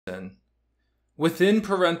Within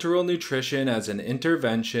parenteral nutrition as an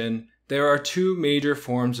intervention, there are two major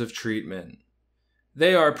forms of treatment.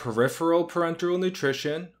 They are peripheral parenteral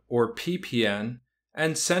nutrition, or PPN,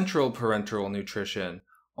 and central parenteral nutrition,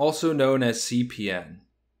 also known as CPN.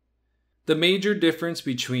 The major difference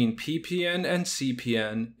between PPN and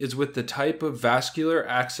CPN is with the type of vascular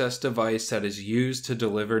access device that is used to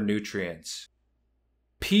deliver nutrients.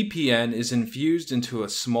 PPN is infused into a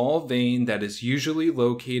small vein that is usually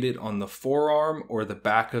located on the forearm or the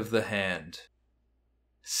back of the hand.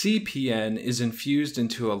 CPN is infused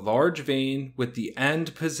into a large vein with the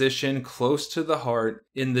end positioned close to the heart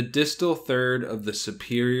in the distal third of the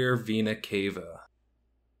superior vena cava.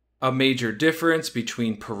 A major difference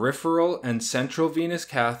between peripheral and central venous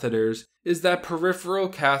catheters is that peripheral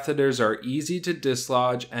catheters are easy to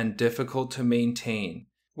dislodge and difficult to maintain,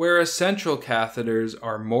 whereas central catheters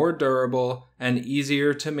are more durable and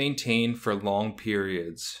easier to maintain for long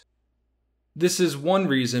periods. This is one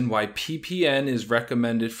reason why PPN is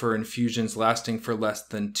recommended for infusions lasting for less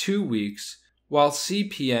than 2 weeks, while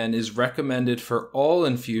CPN is recommended for all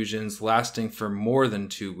infusions lasting for more than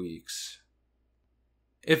 2 weeks.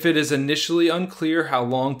 If it is initially unclear how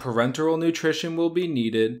long parenteral nutrition will be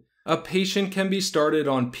needed, a patient can be started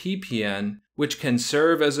on PPN, which can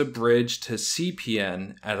serve as a bridge to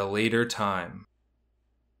CPN at a later time.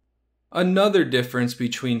 Another difference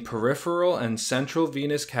between peripheral and central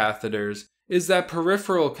venous catheters is that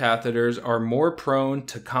peripheral catheters are more prone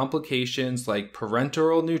to complications like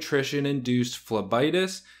parenteral nutrition-induced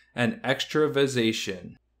phlebitis and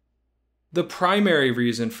extravasation. The primary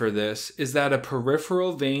reason for this is that a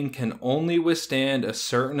peripheral vein can only withstand a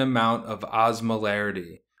certain amount of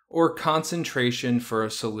osmolarity, or concentration for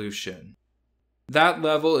a solution. That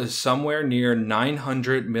level is somewhere near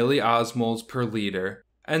 900 milliosmoles per liter,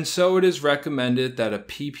 and so it is recommended that a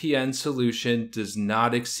PPN solution does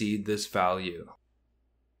not exceed this value.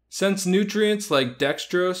 Since nutrients like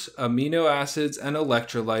dextrose, amino acids, and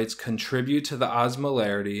electrolytes contribute to the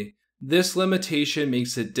osmolarity, this limitation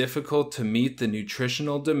makes it difficult to meet the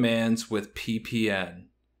nutritional demands with PPN.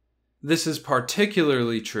 This is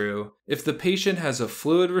particularly true if the patient has a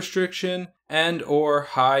fluid restriction and/or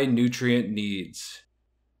high nutrient needs.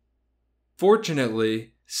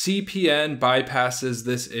 Fortunately, CPN bypasses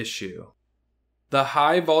this issue. The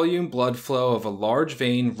high volume blood flow of a large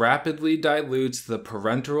vein rapidly dilutes the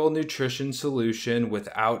parenteral nutrition solution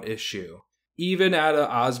without issue, even at an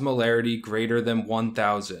osmolarity greater than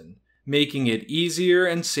 1000. Making it easier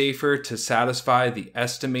and safer to satisfy the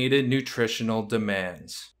estimated nutritional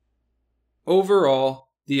demands. Overall,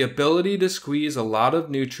 the ability to squeeze a lot of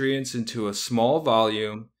nutrients into a small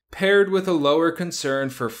volume, paired with a lower concern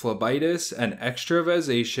for phlebitis and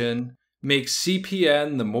extravasation, makes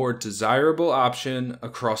CPN the more desirable option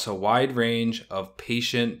across a wide range of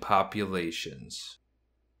patient populations.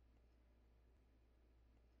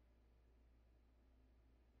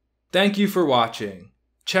 Thank you for watching.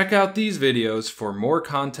 Check out these videos for more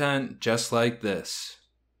content just like this.